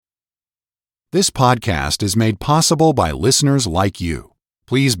This podcast is made possible by listeners like you.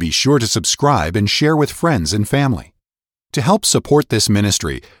 Please be sure to subscribe and share with friends and family. To help support this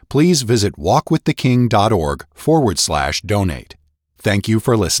ministry, please visit walkwiththeking.org/donate. Thank you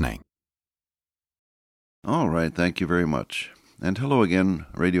for listening. All right, thank you very much. And hello again,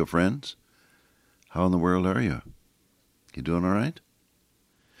 radio friends. How in the world are you? You doing all right?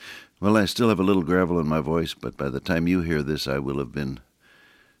 Well, I still have a little gravel in my voice, but by the time you hear this, I will have been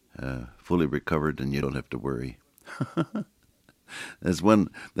fully recovered, and you don't have to worry. There's one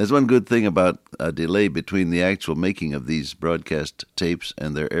good thing about a delay between the actual making of these broadcast tapes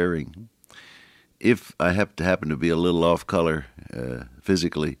and their airing. If I happen to be a little off color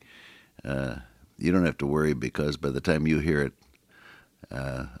physically, you don't have to worry, because by the time you hear it,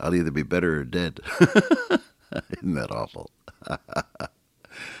 I'll either be better or dead. Isn't that awful?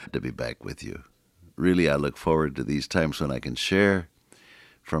 To be back with you. Really, I look forward to these times when I can share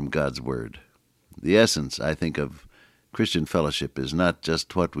from God's Word. The essence, I think, of Christian fellowship is not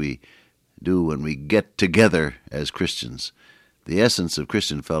just what we do when we get together as Christians. The essence of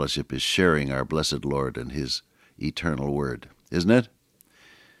Christian fellowship is sharing our blessed Lord and His eternal Word, isn't it?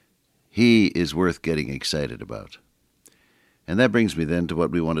 He is worth getting excited about. And that brings me then to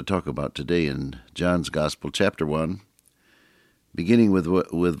what we want to talk about today in John's Gospel, chapter 1, beginning with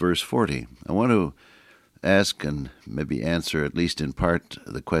verse 40. I want to ask and maybe answer, at least in part,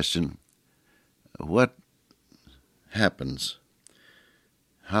 the question, what happens?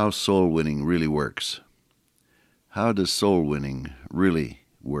 How soul winning really works? How does soul winning really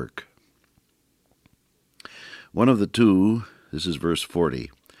work? One of the two, this is verse 40,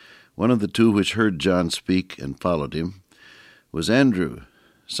 one of the two which heard John speak and followed him was Andrew,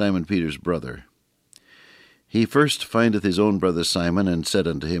 Simon Peter's brother. He first findeth his own brother Simon, and said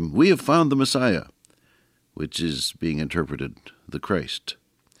unto him, We have found the Messiah, which is being interpreted the Christ.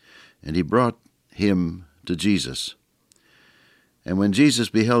 And he brought him to Jesus. And when Jesus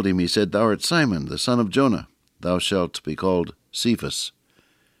beheld him, he said, Thou art Simon, the son of Jonah. Thou shalt be called Cephas,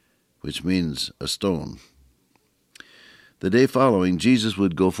 which means a stone. The day following, Jesus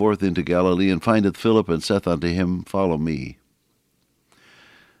would go forth into Galilee, and findeth Philip, and saith unto him, Follow me.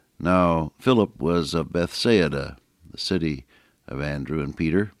 Now Philip was of Bethsaida, the city of Andrew and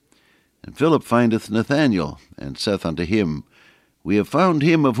Peter. And Philip findeth Nathanael, and saith unto him, We have found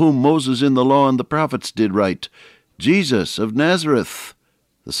him of whom Moses in the law and the prophets did write, Jesus of Nazareth,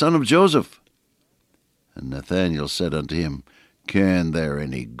 the son of Joseph. And Nathanael said unto him, Can there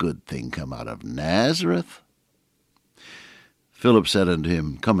any good thing come out of Nazareth? Philip said unto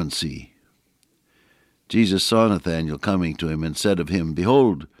him, Come and see. Jesus saw Nathanael coming to him, and said of him,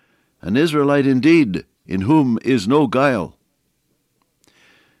 Behold, an Israelite indeed, in whom is no guile.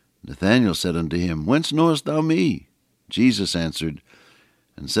 Nathanael said unto him, Whence knowest thou me? Jesus answered,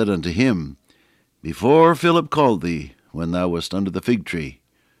 and said unto him, Before Philip called thee, when thou wast under the fig tree,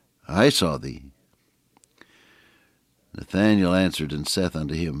 I saw thee. Nathanael answered and saith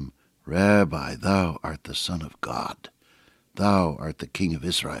unto him, Rabbi, thou art the Son of God. Thou art the King of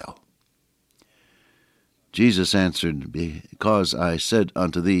Israel. Jesus answered, Because I said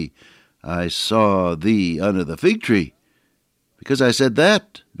unto thee, I saw thee under the fig tree. Because I said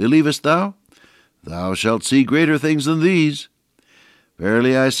that, believest thou? Thou shalt see greater things than these.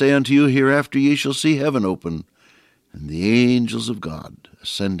 Verily I say unto you, hereafter ye shall see heaven open, and the angels of God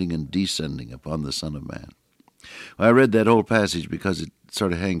ascending and descending upon the Son of Man. Well, I read that whole passage because it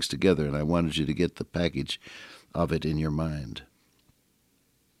sort of hangs together, and I wanted you to get the package of it in your mind.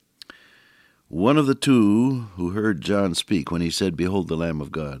 One of the two who heard John speak when he said, Behold the Lamb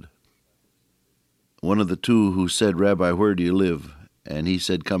of God. One of the two who said, Rabbi, where do you live? And he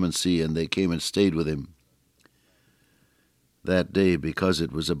said, Come and see. And they came and stayed with him that day, because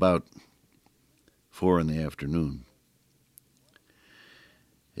it was about 4 p.m.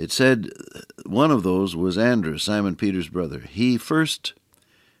 It said one of those was Andrew, Simon Peter's brother. He first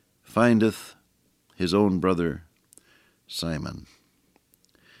findeth his own brother Simon,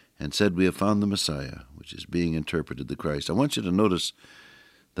 and said, We have found the Messiah, which is being interpreted the Christ. I want you to notice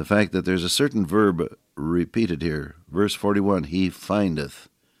the fact that there's a certain verb repeated here. Verse 41, he findeth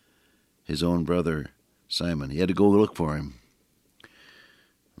his own brother Simon. He had to go look for him.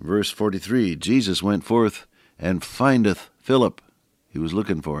 Verse 43, Jesus went forth and findeth Philip. He was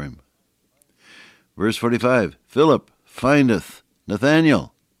looking for him. Verse 45, Philip findeth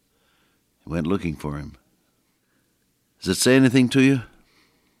Nathanael. He went looking for him. Does it say anything to you?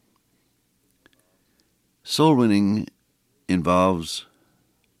 Soul winning involves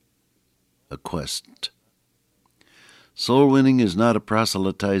a quest. Soul winning is not a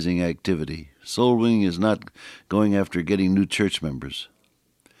proselytizing activity. Soul winning is not going after getting new church members.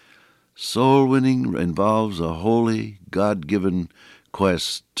 Soul winning involves a holy, God-given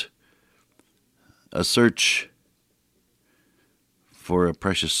quest, a search for a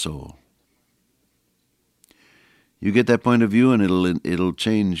precious soul. You get that point of view, and it'll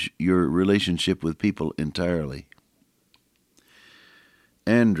change your relationship with people entirely.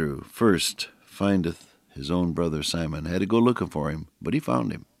 Andrew first findeth his own brother Simon. Had to go looking for him, but he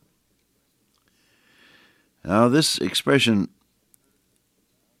found him. Now this expression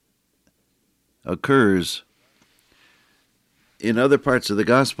occurs in other parts of the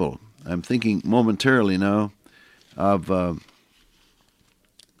gospel. I'm thinking momentarily now of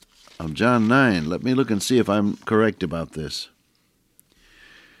John 9. Let me look and see if I'm correct about this.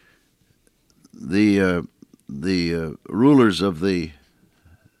 The rulers of the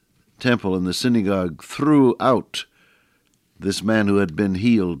temple and the synagogue threw out this man who had been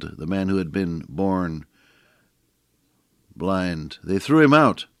healed, the man who had been born blind. They threw him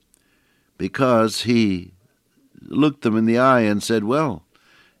out because he looked them in the eye and said, well,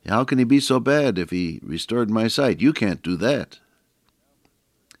 how can he be so bad if he restored my sight? You can't do that.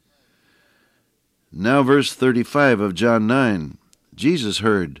 Now verse 35 of John 9, Jesus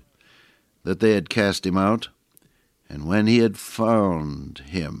heard that they had cast him out, and when he had found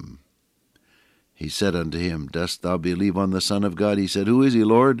him, he said unto him, Dost thou believe on the Son of God? He said, Who is he,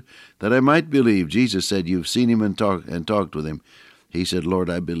 Lord, that I might believe? Jesus said, You've seen him and talked with him. He said, Lord,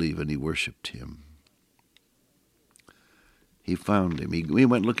 I believe, and he worshipped him. He found him. He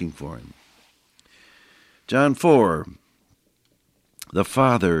went looking for him. John 4, the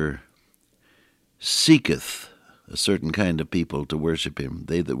Father seeketh a certain kind of people to worship him.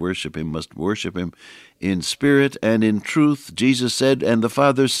 They that worship him must worship him in spirit and in truth. Jesus said, and the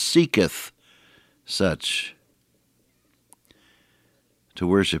Father seeketh such to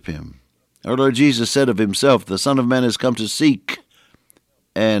worship him. Our Lord Jesus said of himself, the Son of Man has come to seek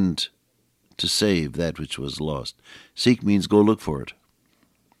and to save that which was lost. Seek means go look for it.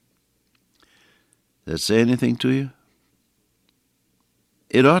 Does that say anything to you?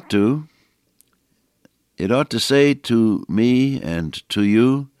 It ought to. It ought to say to me and to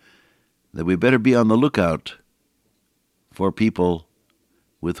you that we better be on the lookout for people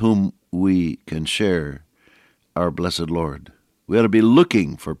with whom we can share our blessed Lord. We ought to be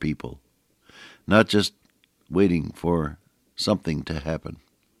looking for people, not just waiting for something to happen.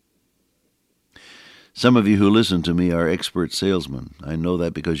 Some of you who listen to me are expert salesmen. I know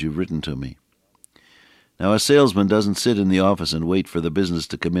that because you've written to me. Now, a salesman doesn't sit in the office and wait for the business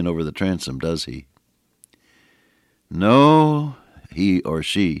to come in over the transom, does he? No, he or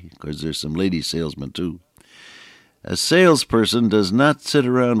she, because there's some lady salesmen too. A salesperson does not sit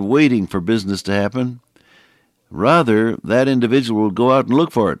around waiting for business to happen. Rather, that individual will go out and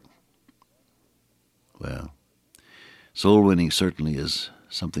look for it. Well, soul winning certainly is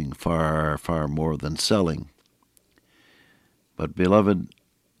something far, far more than selling. But, beloved,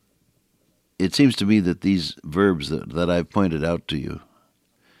 it seems to me that these verbs that I've pointed out to you,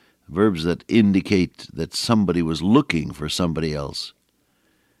 verbs that indicate that somebody was looking for somebody else,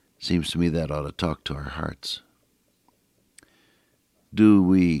 seems to me that ought to talk to our hearts. Do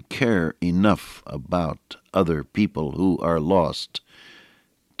we care enough about other people who are lost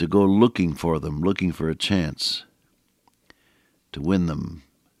to go looking for them, looking for a chance to win them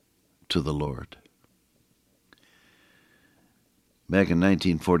to the Lord? Back in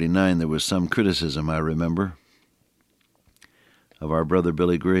 1949, there was some criticism, I remember, of our brother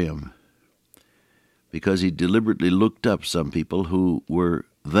Billy Graham, because he deliberately looked up some people who were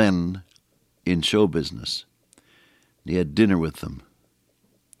then in show business. He had dinner with them,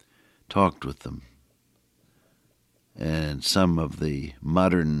 talked with them, and some of the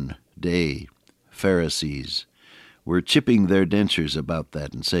modern-day Pharisees were chipping their dentures about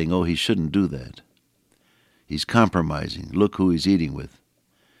that and saying, oh, he shouldn't do that. He's compromising. Look who he's eating with.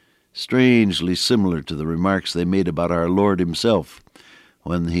 Strangely similar to the remarks they made about our Lord himself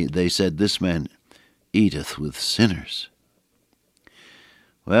when they said, this man eateth with sinners.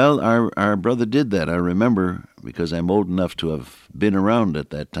 Well, our brother did that. I remember, because I'm old enough to have been around at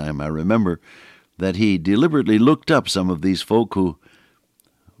that time, I remember that he deliberately looked up some of these folk who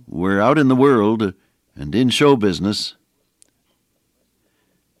were out in the world and in show business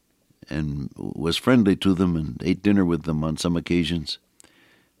and was friendly to them and ate dinner with them on some occasions.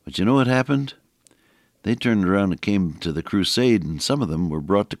 But you know what happened? They turned around and came to the crusade, and some of them were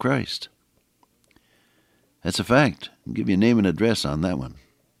brought to Christ. That's a fact. I'll give you a name and address on that one.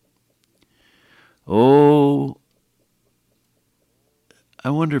 Oh, I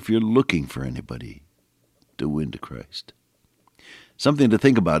wonder if you're looking for anybody to win to Christ. Something to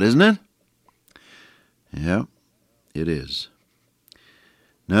think about, isn't it? Yeah, it is.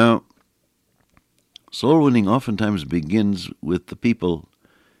 Now, Soul winning oftentimes begins with the people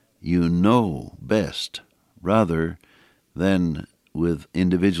you know best, rather than with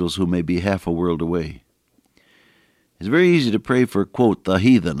individuals who may be half a world away. It's very easy to pray for, quote, the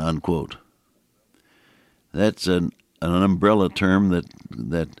heathen, unquote. That's an umbrella term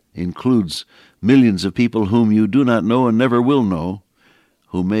that includes millions of people whom you do not know and never will know,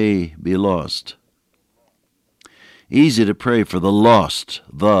 who may be lost. Easy to pray for the lost,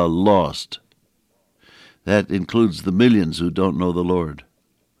 the lost. That includes the millions who don't know the Lord.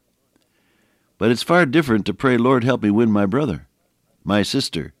 But it's far different to pray, Lord, help me win my brother, my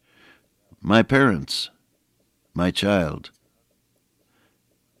sister, my parents, my child,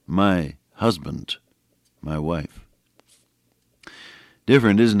 my husband, my wife.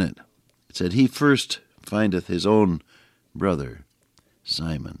 Different, isn't it? It said, he first findeth his own brother,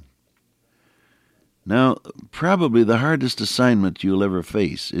 Simon. Now, probably the hardest assignment you'll ever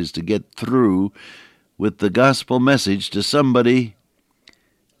face is to get through with the gospel message to somebody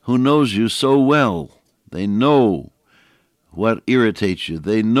who knows you so well. They know what irritates you.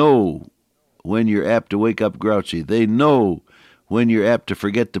 They know when you're apt to wake up grouchy. They know when you're apt to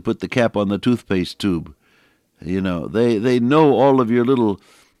forget to put the cap on the toothpaste tube. You know, they know all of your little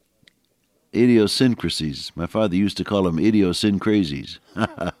idiosyncrasies. My father used to call them idiosyncrasies.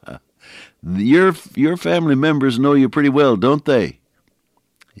 Your family members know you pretty well, don't they?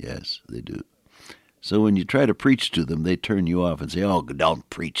 Yes, they do. So when you try to preach to them, they turn you off and say, oh, don't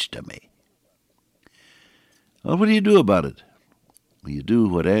preach to me. Well, what do you do about it? Well, you do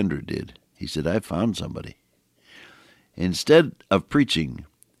what Andrew did. He said, I found somebody. Instead of preaching,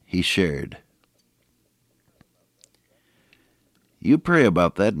 he shared. You pray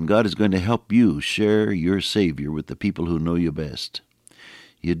about that, and God is going to help you share your Savior with the people who know you best.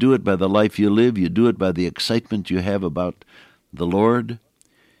 You do it by the life you live. You do it by the excitement you have about the Lord.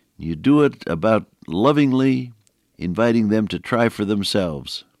 You do it about lovingly inviting them to try for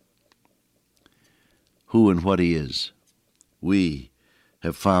themselves who and what he is. We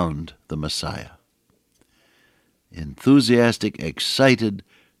have found the Messiah. Enthusiastic, excited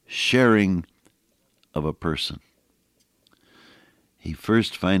sharing of a person. He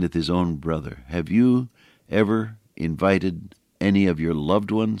first findeth his own brother. Have you ever invited any of your loved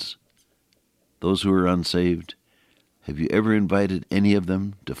ones, those who are unsaved? Have you ever invited any of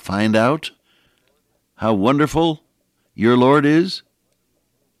them to find out how wonderful your Lord is?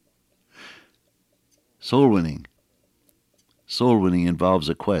 Soul winning. Soul winning involves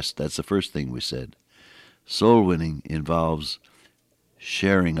a quest. That's the first thing we said. Soul winning involves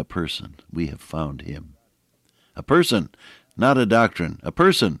sharing a person. We have found him. A person, not a doctrine. A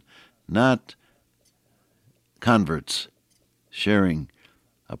person, not converts. Sharing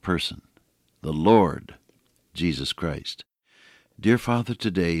a person. The Lord Jesus Christ. Dear Father,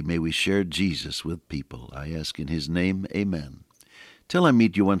 today may we share Jesus with people. I ask in his name, amen. Till I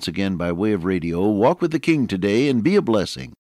meet you once again by way of radio, walk with the King today and be a blessing.